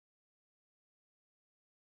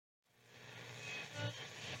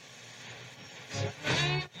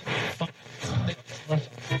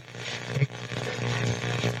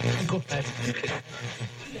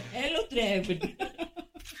to heaven.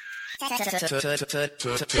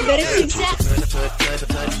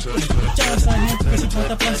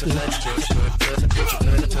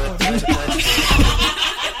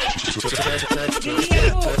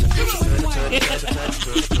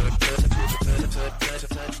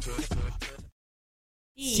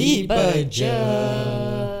 Tiba je.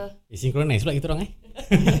 Synchronize pula kita orang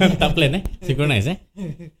tak plan synchronize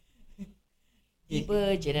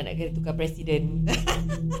Tiba je nak kena tukar presiden.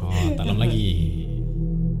 Tak lama lagi.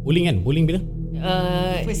 Bowling bila?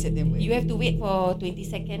 1 September. You have to wait for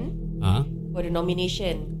 22nd for the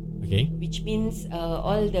nomination. Okay. Which means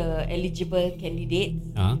all the eligible candidates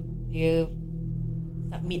dia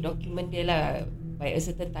submit document dia lah by a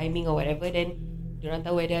certain timing or whatever, then diorang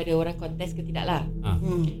tahu ada orang contest ke tidak lah.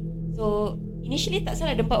 So initially tak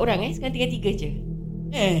salah ada 4 orang sekarang tinggal 3 je.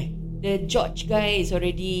 The George guy is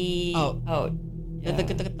already out. Yang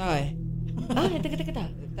terketa-keta yang terketa-keta?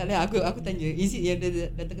 Tak lah, aku tanya, is it yang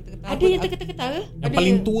dah terketa-keta? Ada yang terketa-keta ke? Yang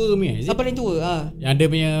paling tua punya, is it? Paling tua yang ada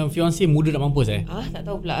punya fiancé muda nak mampus tak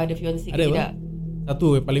tahu pula ada fiancé ke ada tidak.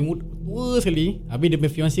 Satu paling muda, tua sekali, habis dia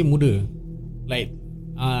punya fiancé muda, like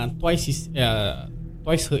twice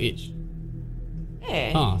her age.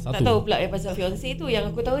 Tak tahu pula pasal fiancé tu.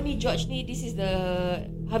 Yang aku tahu ni George ni, this is the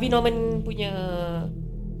Harvey Norman punya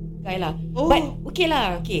guy lah. But okay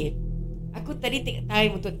lah, okay. Aku tadi take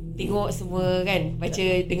time untuk tengok semua kan, baca,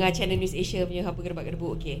 dengar channel News Asia punya apa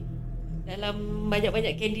gedebak-gedebuk. Okay, dalam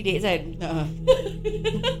banyak-banyak candidates kan,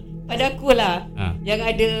 pada aku lah yang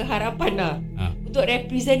ada harapan lah untuk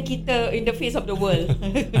represent kita in the face of the world.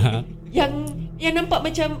 yang nampak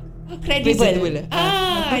macam credible,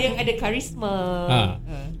 yang ada karisma,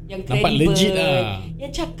 yang credible, nampak legit lah,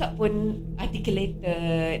 yang cakap pun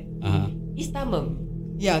articulated, is Tamam.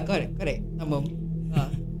 Ya, correct Tamam.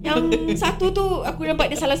 Yang satu tu aku nampak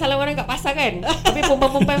dia salah-salah orang kat pasar kan. Habis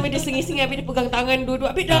perempuan-perempuan dia sengih-sengih, habis dia pegang tangan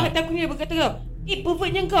dua-dua. Habis dah hati aku ni dia berkata kau,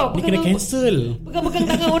 pervertnya kau dia kena cancel, pegang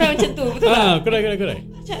tangan orang macam tu. Betul tak? Correct.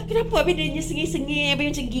 Kenapa habis dia sengih-sengih, habis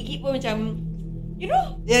macam gigit pun macam, you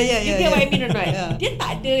know, you get what I mean or not? Dia tak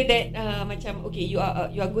ada that macam, okay, you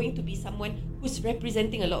are going to be someone who's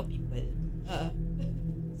representing a lot of people.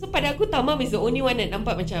 So pada aku Tamam is the only one that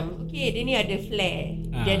nampak macam, okay, dia ni ada flair.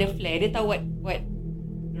 Dia ada flair, dia tahu what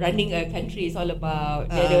running a country is all about.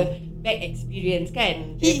 Dia ada back experience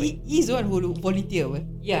kan. He's the one who volunteer.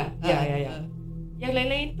 Ya. Yang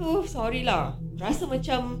lain-lain tu, sorry lah, rasa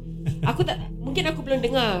macam aku tak, mungkin aku belum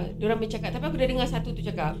dengar diorang bercakap, tapi aku dah dengar satu tu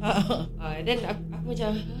cakap. Dan aku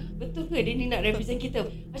macam, betul ke dia ni nak represent kita?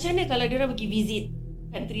 Macam mana kalau diorang pergi visit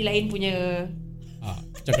country lain punya,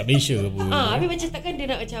 cakap Malaysia pun. habis macam takkan dia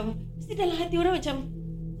nak macam, mesti dalam hati orang macam,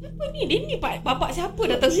 siapa ni? Dia ni bapak siapa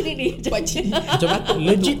datang sini ni? Macam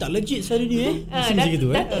legit tak legit saya ni macam gitu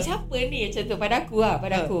Datuk siapa ni macam tu pada aku lah,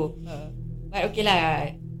 pada aku. But okay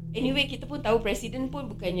lah. Anyway, kita pun tahu presiden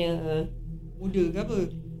pun bukannya muda ke apa.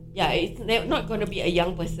 It's not gonna be a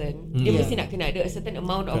young person. Dia mesti nak kena ada a certain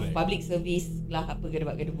amount of public service lah, apa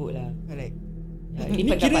gedebak-gedebuk lah. Correct.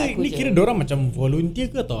 Ni kira diorang macam volunteer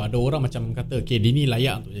ke, atau ada orang macam kata, okay, dia ni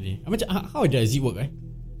layak untuk jadi? Macam how does it work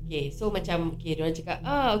Okay, so macam, okay, diorang cakap,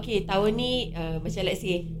 okay, tahun ni macam let's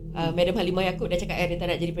say Madam Halimah Yaakob dah cakap dia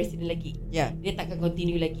tak nak jadi presiden lagi. Dia takkan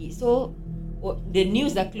continue lagi. So the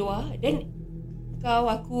news dah keluar, then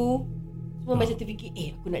aku semua macam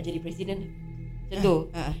terfikir, aku nak jadi presiden macam tu.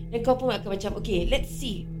 Dan kau pun akan macam, okay, let's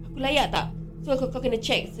see, aku layak tak? So kau kena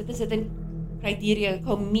check certain criteria,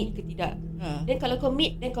 kau meet ke tidak. Dan kalau kau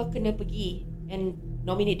meet, then kau kena pergi and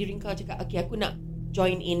nominate diri kau, cakap, okay, aku nak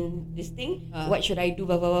join in this thing, what should I do,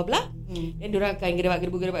 blah blah blah blah. Then diorang akan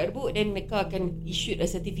gedebak-gedebuk, then mereka akan issued a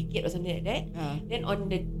certificate or something like that. Then on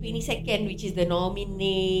the 22nd, which is the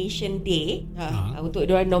nomination day, untuk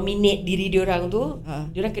diorang nominate diri diorang tu,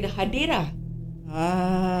 diorang kena hadir lah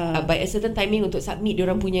by a certain timing untuk submit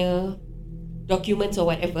diorang punya documents or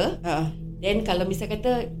whatever. Then kalau misal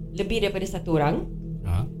kata lebih daripada satu orang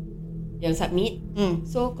yang submit,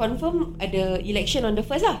 so confirm ada election on the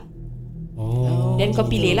first lah. Then kau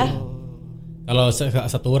pilih lah. Kalau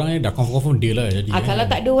satu orang ni dah confirm dia lah jadi. Kalau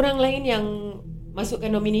tak ada orang lain yang masukkan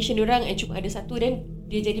nomination diorang and cuma ada satu, then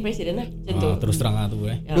dia jadi presiden lah. Macam tu. Terus terang lah tu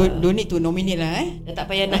Don't need to nominate lah Dah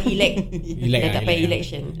tak payah nak elect. Dah tak payah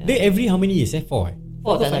election. Dia every how many years? 4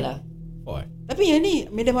 tak salah. 4 Tapi yang ni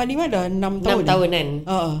Madam Halimah dah 6 tahun. 6 tahun kan.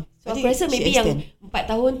 So I aku rasa maybe extend. yang 4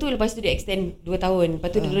 tahun tu, lepas tu dia extend 2 tahun. Lepas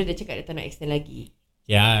tu dia dah cakap dia tak nak extend lagi.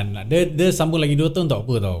 Ya, dia sambung lagi 2 tahun untuk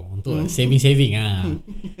apa tau? Untuk saving Saving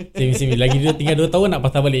lagi dia tinggal 2 tahun nak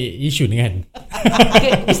patah balik isu ni kan.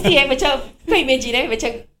 Mesti macam kau imagine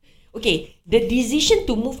macam, okay, the decision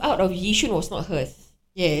to move out of Yishun was not hers.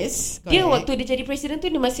 Yes, Dia correct. waktu dia jadi presiden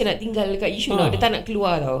tu, dia masih nak tinggal dekat Yishun tau. Dia tak nak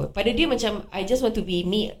keluar tau. Pada dia macam, I just want to be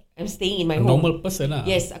me, I'm staying in my A home. normal person lah.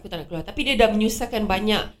 Yes, aku tak nak keluar. Tapi dia dah menyusahkan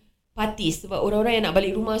banyak partis. Sebab orang-orang yang nak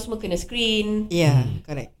balik rumah semua kena screen. Yeah,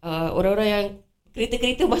 correct. Orang-orang yang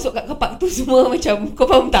kereta-kereta masuk kat kapak tu semua macam, kau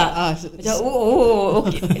faham tak? Macam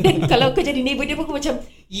okay. Dan kalau kau jadi neighbour dia pun kau macam,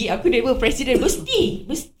 aku neighbour presiden. Mesti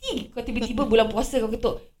kau tiba-tiba bulan puasa kau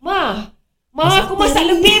ketuk, Ma aku masak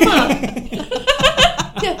lebih Ma.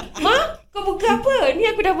 Ma kau buka apa? Ni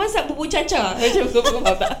aku dah masak bubur caca. Macam kau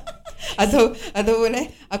faham tak? Ataupun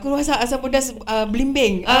aku masak asam pedas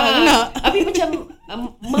belimbing. Nak. Tapi macam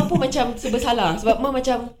Ma pun macam serba salah. Sebab Ma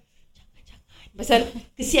macam pasal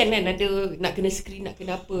kesian kan, ada nak kena screen, nak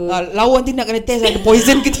kena apa. Lawan tu nak kena test ada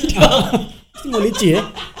poison ke tidak. Mesti mau leceh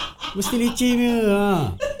Mesti leceh punya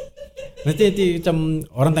Mesti macam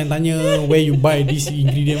orang tanya-tanya where you buy this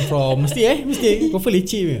ingredient from. Mesti confirm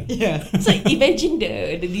leceh punya. Yeah. So imagine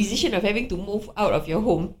the decision of having to move out of your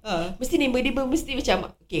home. Mesti neighbor mesti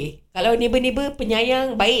macam, okay, kalau neighbor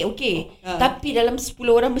penyayang baik, okay. Tapi dalam 10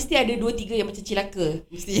 orang mesti ada 2-3 yang macam cilaka.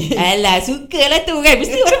 Mesti. Alah, sukalah tu kan.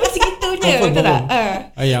 Mesti orang mesti gitunya. Betul tak?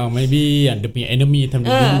 Yang maybe yang dia punya enemy time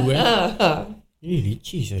dulu Ini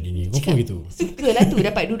leceh saya ni. Kau gitu. Sukalah tu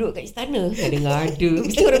dapat duduk kat istana. Dengar ada.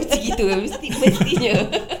 Mesti orang mesti gitu. Mestinya.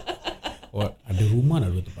 Ada rumah nak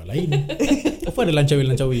duduk tempat lain. Apa ada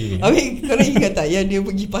lancawi-lancawi. Habis korang ingat tak yang dia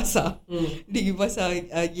pergi pasar? Dia pergi pasar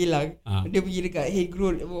Gilang. Dia pergi dekat Hague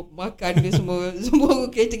Road, makan dia semua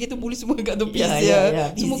kereta-kereta polis semua kat tepi dia.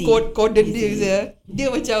 Semua cordon dia. Dia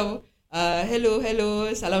macam hello,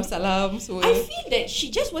 salam semua. I feel that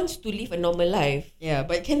she just wants to live a normal life. Yeah,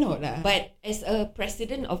 but cannot lah. But as a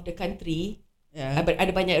president of the country,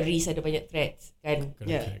 ada banyak risk, ada banyak threats kan.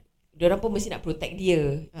 Yeah. Diorang pun mesti nak protect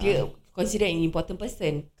dia. Dia consider an important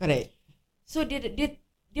person. Correct. So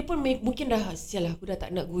dia pun mungkin dah, sial lah, aku dah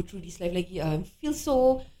tak nak go through this life lagi. Feel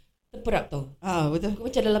so terperap tau. Betul.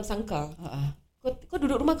 Kau macam dalam sangkar. Kau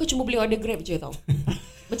duduk rumah, kau cuma boleh order Grab je tau.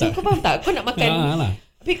 Macam kau faham tak? Kau nak makan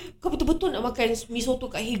tapi kau betul-betul nak makan mi soto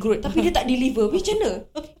kat Hague Road, tapi dia tak deliver. Macam mana?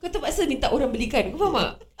 Kau terpaksa minta orang belikan. Kau faham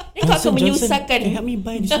tak? Dan kau akan menyusahkan. Can help me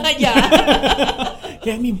buy this one? Ya.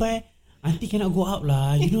 Can help me buy. Auntie cannot go out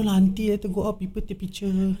lah. You know lah, auntie have to go out, people take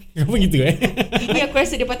picture. Apa gitu Ini aku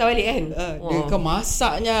rasa dia patah balik kan. Dia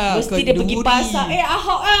kemasaknya. Mesti dia pergi pasar.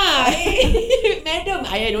 Ahok madam.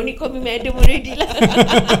 I don't need call me madam already lah.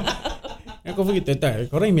 Kau begitu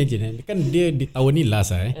tak? Korang imagine kan dia di tahun ni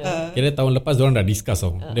last kira tahun lepas diorang dah discuss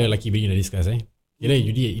tau. Dia lelaki bini dah discuss Kira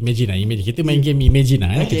you imagine kita main game imagine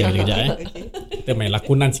kejap Kita main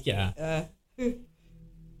lakonan sikit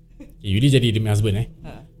Yudi jadi demi husband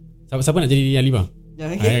Siapa nak jadi yang 5?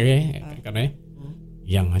 Okay. Kat mana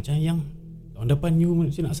Yang macam yang tahun depan you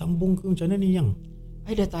mesti nak sambung ke macam mana ni yang?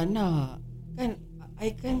 I dah tak nak. Kan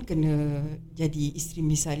I kan kena jadi isteri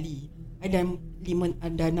misali. I dah 6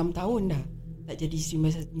 tahun dah tak jadi isteri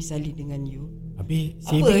misali dengan you. Habis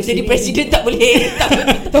apa jadi presiden tak boleh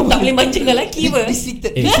tak boleh manja dengan lelaki apa?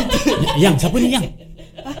 Yang siapa ni yang?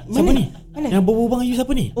 Siapa ni? Mana? Yang berhubung you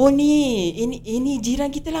siapa ni? Oh ni, ini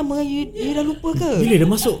jiran kita lama. You dah lupa ke? Bila dia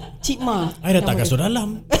masuk? Cik Ma. I dah tak kasut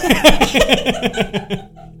dalam.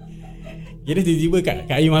 Kira tiba-tiba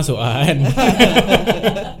Kak Ayu masuk kan.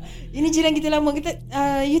 Ini jiran kita lama.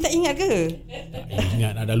 You tak ingat ke? Tak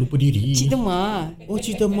ingat, dah lupa diri. Cik Temah. Oh,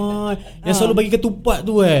 Cik Temah. Yang selalu bagi ketupat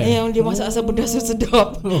tu Yang dia masak asam pedas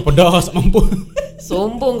sedap. Pedas mampu.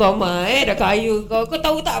 Sombong kau Ma. Dah kayu kau. Kau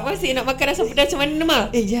tahu tak masih nak makan asam pedas macam mana Ma?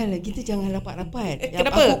 Janganlah, kita jangan rapat-rapat.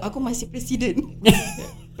 Kenapa? Aku masih presiden.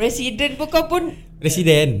 Presiden pun kau pun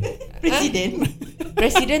Presiden.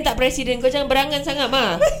 Presiden tak presiden. Kau jangan berangan sangat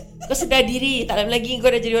Ma. Kau sedar diri. Tak lama lagi kau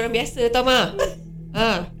dah jadi orang biasa tau Ma.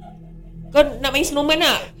 Kau nak main snowman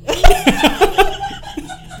tak?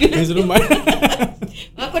 Main snowman.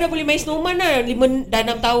 Ah, Kau dah boleh main snowman lah. 6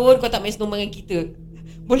 tahun kau tak main snowman dengan kita.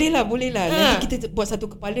 Boleh lah. Nanti kita buat satu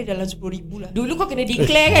kepala dalam 10,000 lah. Dulu kau kena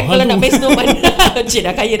declare kan kalau nak main snowman. Cik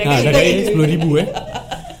dah kaya. Dah kaya 10,000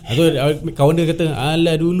 Atau kawan dia kata,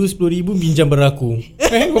 alah dulu 10,000 pinjam beraku.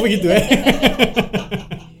 Kau begitu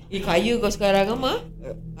Kaya kau sekarang Ma.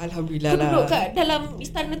 Alhamdulillah kau lah. duduk kat dalam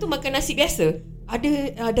istana tu makan nasi biasa. Ada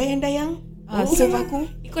dayang-dayang serve aku.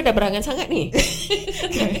 Kau dah berangan sangat ni.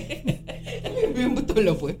 Memang betul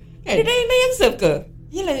lah apa. Ada dayang-dayang serve ke?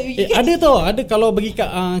 Yalah, ada tau. Ada kalau bagi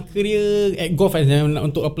kat career at golf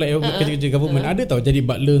untuk apply kerja-kerja government. Ada tau jadi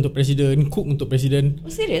butler untuk presiden, cook untuk presiden.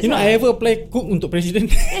 Oh serius? You know I ever apply cook untuk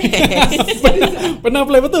presiden. Pernah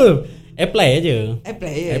apply betul. Apply aja.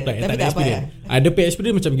 Apply Tak Tapi ada tak apa experience. Ada pay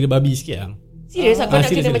experience macam gila babi sikit lah. Serius aku nak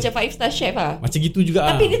serius, kena serius. macam 5 star chef Macam gitu juga.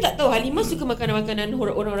 Tapi dia tak tahu Halimah suka makanan-makanan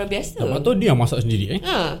orang-orang biasa. Atau dia yang masak sendiri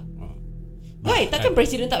Why? Takkan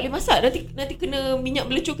presiden tak boleh masak? Nanti kena minyak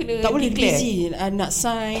melecur, kena Tak boleh declare. busy nak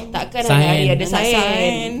sign. Takkan Sign. hari ada Nak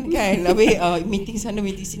sign. kan. Habis meeting sana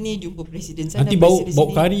meeting sini, jumpa presiden sana, Nanti bau presiden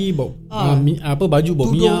bau sini. kari, bau baju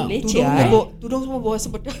bau minyak, leceh, tudung semua bau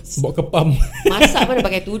asam pedas. bau kepam. Masak mana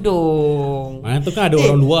pakai tudung. Mana tu kan ada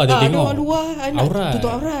orang luar dia tengok. Ada orang luar Aurat.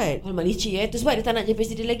 tutup aurat. Alamak leceh tu sebab dia tak nak jadi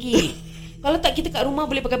presiden lagi. Kalau tak kita kat rumah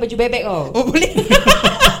boleh pakai baju bebek kau. Oh boleh.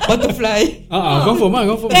 Butterfly. Confirm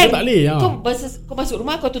confirm Kan? tak boleh. Kau masuk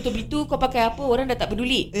rumah, kau tutup pintu, kau pakai apa, orang dah tak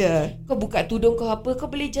peduli. Kau buka tudung kau apa, kau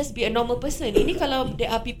boleh just be a normal person. Ini kalau there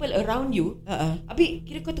are people around you, habis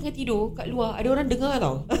kira kau tengah tidur kat luar, ada orang dengar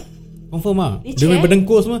tau. Confirm Leceh, dia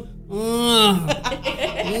berdengkur semua.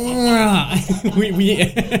 Bunyi.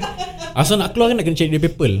 Asal nak keluar kan nak kena cari dia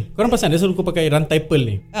people. Korang pasal dia selalu kau pakai rantai pearl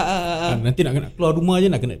ni. Nanti nak keluar rumah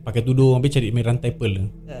je nak kena pakai tudung, habis cari main rantai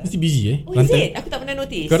pearl. Mesti busy Oh rantai. is it? Aku tak pernah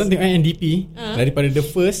notice. Korang tengok NDP daripada the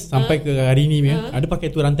first sampai ke hari ni ada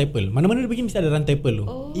pakai tu rantai pearl. Mana-mana dia pergi mesti ada rantai pearl tu.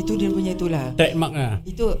 Itu dia punya itulah. Trademark lah.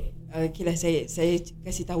 Itu okay lah, saya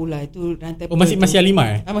kasih tahulah itu rantai. Masih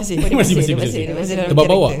Halimah masih masih dalam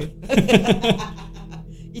terbawa.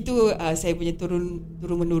 Itu saya punya turun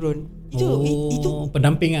menurun. Itu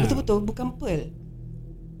pendamping ah. betul-betul bukan pearl.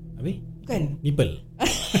 Habis? Bukan. Nipple.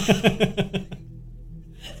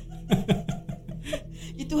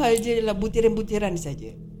 Itu hanya butiran-butiran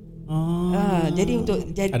saja. Jadi untuk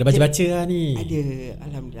ada baca-baca lah ni. Ada,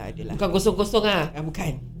 alhamdulillah ada lah. Bukan kosong-kosong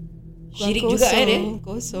Bukan. Syirik juga dia.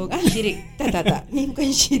 Kosong. Syirik. Tak. Ni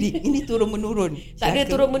bukan syirik. Ini turun menurun. Tak ada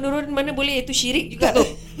turun menurun, mana boleh itu syirik juga tu.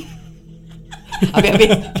 Habis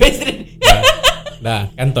presiden. Dah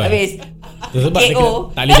kantoi. Habis. Tu sebab dia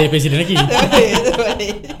tak boleh jadi presiden lagi.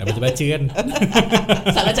 Dah baca-baca kan.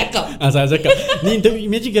 Salah cakap. Salah cakap. Ni interview,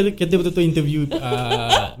 imagine kita betul-betul interview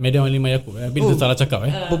Madam Halimah Yaakob. Habis dia salah cakap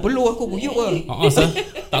Berpeluh aku guyuk lah.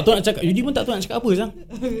 Tak tahu nak cakap. Yudi pun tak tahu nak cakap apa sang.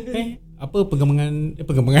 Apa perkembangan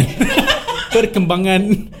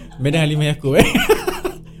Madam Halimah Yaakob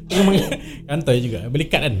perkembangan kantoi juga.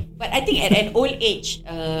 Boleh cut kan. But I think at an old age,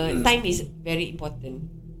 time is very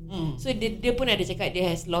important. So dia pun ada cakap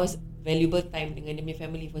dia has lost valuable time dengan dia punya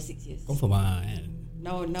family for 6 years. Confirm lah kan.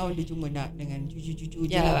 Now dia cuma nak dengan cucu-cucu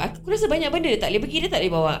je Ya, lah. aku rasa banyak benda dia tak boleh pergi. Dia tak boleh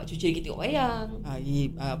bawa cucu dia tengok wayang.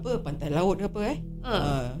 Apa pantai laut ke apa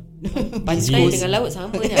Pantai dengan laut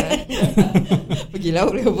sama je. Pergi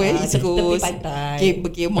laut ke apa East tepi Coast, pantai.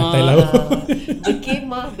 berkemah. Pantai laut.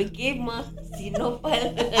 Berkemah Sinopal.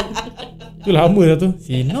 Tu lama dah tu.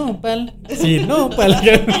 Sinopal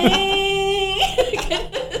kan.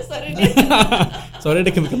 Suara dia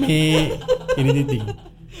kemik-kemik. Irritating.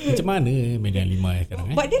 Macam mana Madam Halimah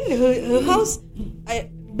sekarang But then her house,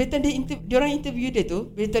 bila dia orang interview dia tu,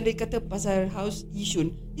 bila dia kata pasal house Yishun,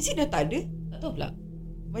 di sini dah tak ada. Tak tahu pula.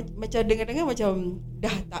 Macam dengar-dengar macam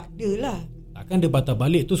dah tak ada lah. Takkan dia patah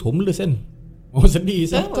balik tu homeless kan. Sedih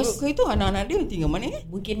sah. Kau itu anak-anak dia tinggal mana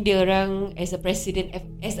Mungkin dia orang as a president,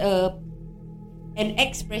 an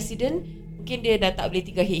ex-president, mungkin dia dah tak boleh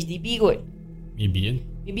tinggal HDB kot. Maybe kan.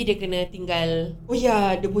 Maybe dia kena tinggal. Oh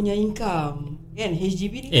ya, dia punya income kan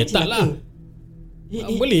HDB ni kan tak lah.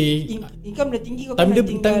 Boleh. Income dah tinggi kau Time kena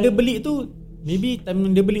tinggal. dia beli tu, maybe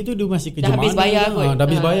time dia beli tu dia masih kerja Dah habis bayar kot. Dah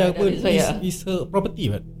habis bayar dah kot. habis bayar. Is her property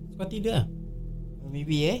kan. Seperti dia lah.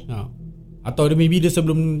 Maybe Atau dia maybe dia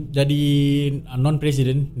sebelum jadi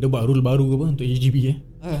non-president, dia buat rule baru ke apa untuk HDB dia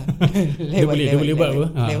boleh buat apa.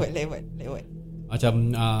 Lewat. Macam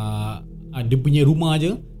dia punya rumah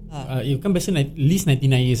je. Kan biasa lease 99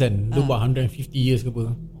 years kan. Dia buat 150 years ke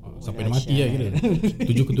apa. Sampai dia mati lah kira.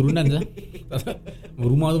 7 keturunan lah.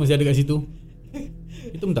 Rumah tu masih ada kat situ.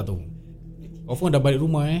 Itu pun tak tahu. Confirm dah balik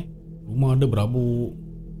rumah Rumah dia berabuk.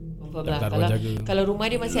 Kalau rumah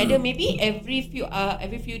dia masih ada, maybe every few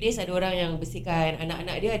days ada orang yang bersihkan.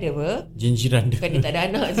 Anak-anak dia ada apa? Jiran dia. Bukan dia tak ada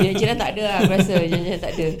anak. Jiran tak ada lah. Aku rasa jiran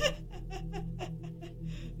tak ada.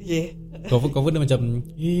 Cover dia macam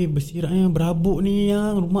bersiranya berabuk ni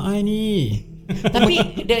yang rumah I ni.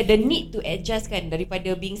 Tapi the need to adjust kan,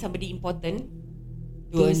 daripada being somebody important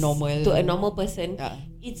to a normal person,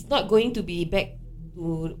 it's not going to be back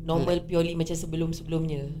to normal purely macam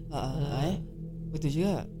sebelum-sebelumnya. Betul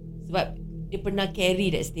juga. Sebab dia pernah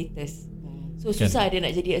carry that status. So susah dia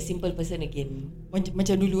nak jadi a simple person again.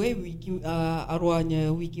 Macam dulu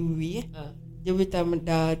arwahnya Wee Kim Wee dia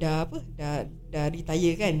dah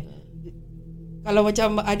retire kan. Kalau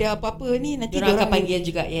macam ada apa-apa ni nanti dia akan panggil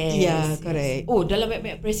juga. Yes. Correct. Oh, dalam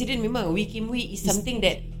presiden memang Wee Kim Wee is something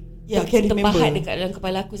that can remember. terpahat dekat dalam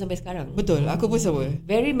kepala aku sampai sekarang. Betul, aku pun sama.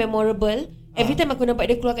 Very memorable. Every time aku nampak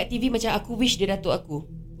dia keluar kat TV, macam aku wish dia datuk aku.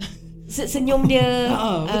 Senyum dia,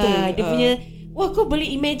 betul. dia punya, wah, kau boleh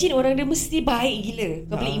imagine orang dia mesti baik gila.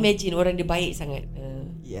 Kau boleh imagine orang dia baik sangat.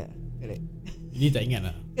 Ya, correct. Jadi tak ingat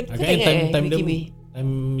lah. Kau tak ingat time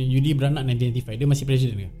Yudi beranak 1995, dia masih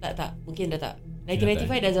presiden ke? Tak, mungkin dah tak.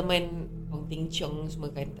 1995 dah zaman Ong Teng Cheong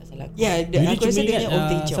semua kan, tak salah aku. Ya, aku rasa dia Ong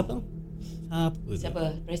Teng Cheong. Siapa?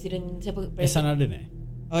 Presiden siapa? President Naden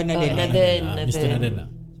Naden. Mr. Naden lah.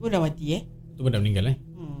 Semua dah mati Tu pun dah meninggal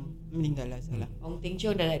meninggal lah, salah. Ong Teng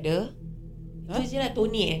Cheong dah tak ada. Itu je lah.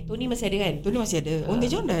 Tony masih ada kan? Tony masih ada. Ong Teng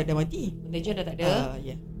Cheong dah mati. Ong Teng Cheong dah tak ada.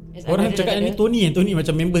 Ya. Orang cakap ni Tony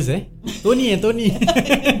macam members Tony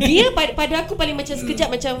Dia pada aku paling macam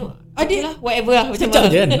sekejap, macam lah, whatever lah, macam sekejap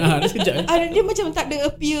je kan. Dia sekejap Dia macam tak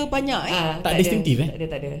ada appear banyak tak distinktif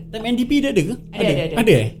Tak ada. Time NDP dia ada ke?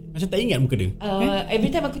 Ada macam tak ingat muka dia.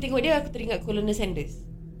 Every time aku tengok dia, aku teringat Colonel Sanders.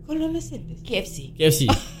 KFC.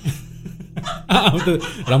 Betul.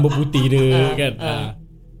 Rambut putih dia kan.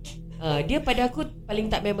 Dia pada aku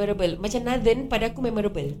paling tak memorable. Macam Nathan pada aku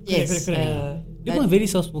memorable. Yes. Dia pun very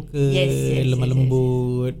soft spoken, lemah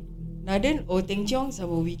lembut. Nathan, Ong Teng Cheong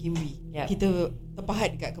sama Wee Kim Wee. Kita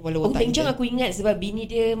terpahat kat kepala otak. Ong Teng Cheong aku ingat sebab bini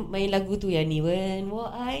dia main lagu tu yang ni When Will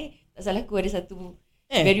I. Tak salah aku ada satu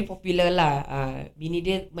very popular lah. Bini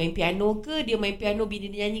dia main piano ke, dia main piano bini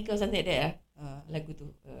dia nyanyi ke, something like that lah. Lagu tu.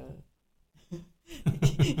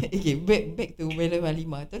 Okay, back to Madam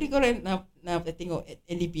Halimah. Tadi korang nak tengok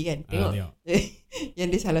NDP kan? Tengok. Yang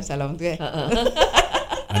dia salam-salam tu kan?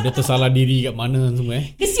 Dia tersalah diri kat mana semua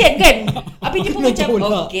Kesian kan. Habis dia pun macam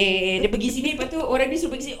okay, dia pergi sini, lepas tu orang ni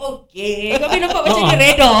suruh pergi sini, okay. Kau nampak macam dia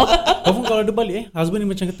redha. Kau pun kalau dia balik husband ni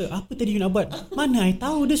macam kata, apa tadi you nak buat? Mana I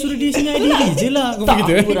tahu, dia suruh dia sini diri je lah. Kau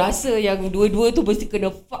begitu aku rasa yang dua-dua tu mesti kena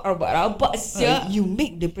fuck rabak siap. You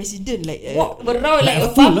make the president like walk around like a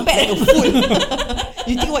fool, puppet, like a fool.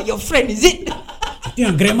 You think what, your friend is it? You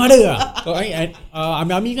tengok grandmother lah.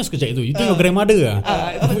 Ami kan suka cakap itu. You tengok grandmother lah.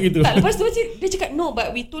 Apa gitu. Tak, lepas tu dia cakap no,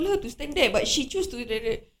 but we told her to stand there, but she choose to.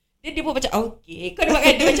 Dia pun macam okay. Kau nampak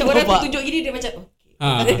kan, dia macam orang tu tunjuk gini, dia macam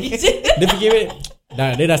okay. Dia fikir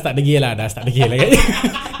dia dah start degil lah. Kan?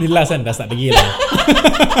 Ni last kan, dah start degil lah.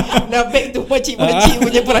 Dah back to makcik-makcik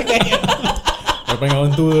punya perangai. Perangai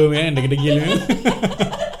orang tua kan, degil kan.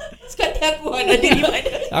 Sekarang aku ada diri mana.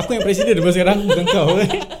 Aku yang presiden daripada sekarang, bukan kau.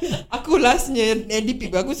 Aku lastnya NDP,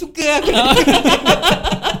 aku suka aku.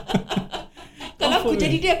 Kalau aku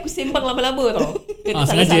jadi dia, aku sembang lama-lama tau.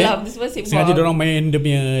 Salam semua sembang. Sengaja diorang main dia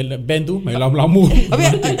punya band tu, main lama-lama.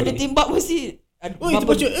 Habis ada tembak mesti. Oh, itu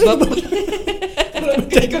pocok.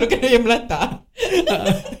 Kalau kena yang melata.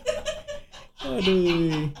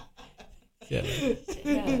 Aduh.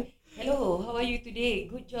 Hello, how are you today?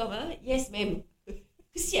 Good job, Yes, ma'am.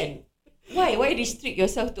 Kesian. Why restrict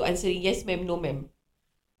yourself to answering yes ma'am, no ma'am?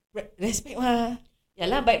 Respect lah.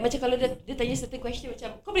 Yalah, baik macam kalau dia tanya certain question,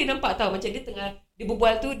 macam kau boleh nampak tau, macam dia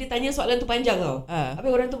berbual tu, dia tanya soalan tu panjang tau.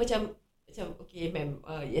 Habis orang tu macam okay ma'am,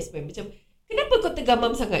 yes ma'am. Macam kenapa kau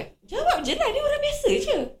tergamam sangat? Jawab je lah, dia orang biasa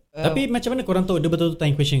je. Tapi macam mana korang tahu dia betul-betul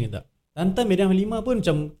tanya question ke tak? Tantan Madam Halimah pun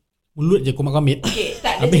macam mulut je komat kamit. Okay,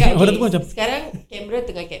 tak, dia cakap orang tu pun macam, sekarang kamera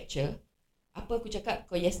tengah capture. Apa aku cakap,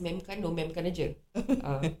 kau yes ma'am kan, no ma'am kan aja.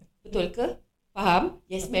 Betul ke? Faham?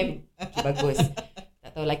 Yes ma'am. Okay, bagus.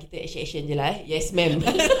 Tak tahulah, kita action je lah. Yes ma'am.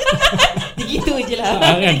 Gitu je lah.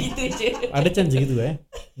 Kan? Gitu je. Ada chance gitu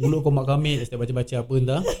mulut komat kamit, setiap baca-baca apa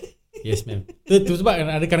entah. Yes ma'am. Tu sebab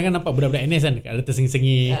ada kadang-kadang nampak budak-budak NS kan, ada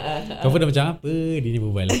tersengih-sengih. Kau pun dah macam apa dia ni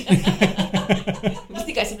berbual.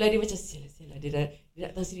 Mesti kat sebelah dia macam sial dia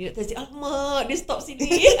nak tahu sini, alamak, dia stop sini.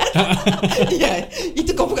 Ya,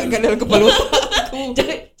 itu kau bukan dalam kepala otak aku.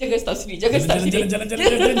 Jangan stop sini, jangan stop sini. Jalan.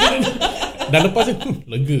 Dah lepas tu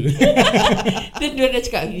lega. Then dia dah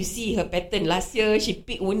cakap, you see her pattern, last year she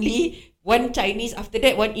pick only one Chinese, after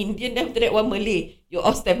that one Indian, then after that one Malay. You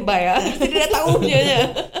all standby Mesti dia dah tahu punya.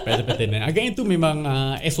 Pattern. Agaknya tu memang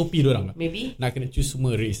SOP diorang. Maybe nak kena choose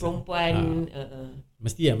semua race. Perempuan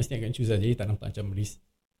Mesti akan choose lah. Jadi tak nampak macam race.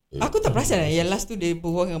 Aku tak perasan yang last tu dia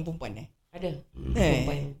berbual dengan perempuan Ada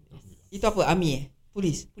perempuan. Itu apa? Army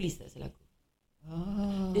Polis tak salah aku.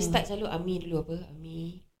 Dia start selalu Army dulu.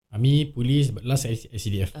 Army, polis, last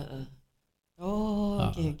SCDF.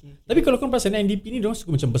 Okay. Tapi kalau kau perasan NDP ni diorang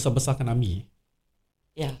suka macam besar-besarkan Army.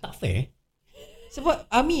 Ya, tak fair.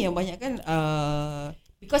 Sebab Army yang banyak kan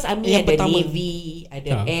because Army yang ada pertama. Navy,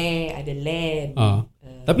 ada air, ada land.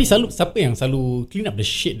 Tapi siapa yang selalu clean up the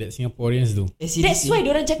shit that Singaporeans do? That's why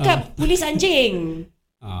diorang cakap polis anjing.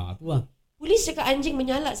 Tu lah. Polis cakap anjing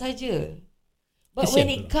menyalak saja. But Kesian when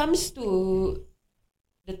it comes to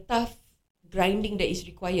the tough grinding that is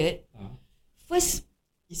required, first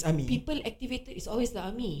is Army. people activated is always the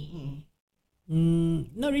Army.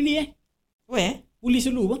 Not really Where? Polis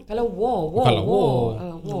dulu bang. Kalau war.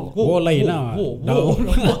 War lain lah.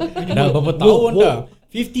 Dah berapa tahun dah.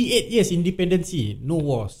 58 years independency, no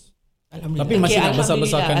wars. Alhamdulillah. Tapi masih nak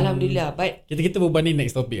besar-besarkan. Alhamdulillah. But Kita berbanding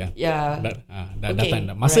next topik lah. yeah. Dah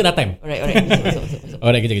time dah. Masa dah time. Alright. Masuk.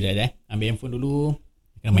 Alright, kejap. Ambil handphone dulu.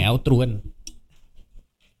 Kena main outro kan.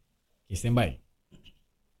 Okay, stand by.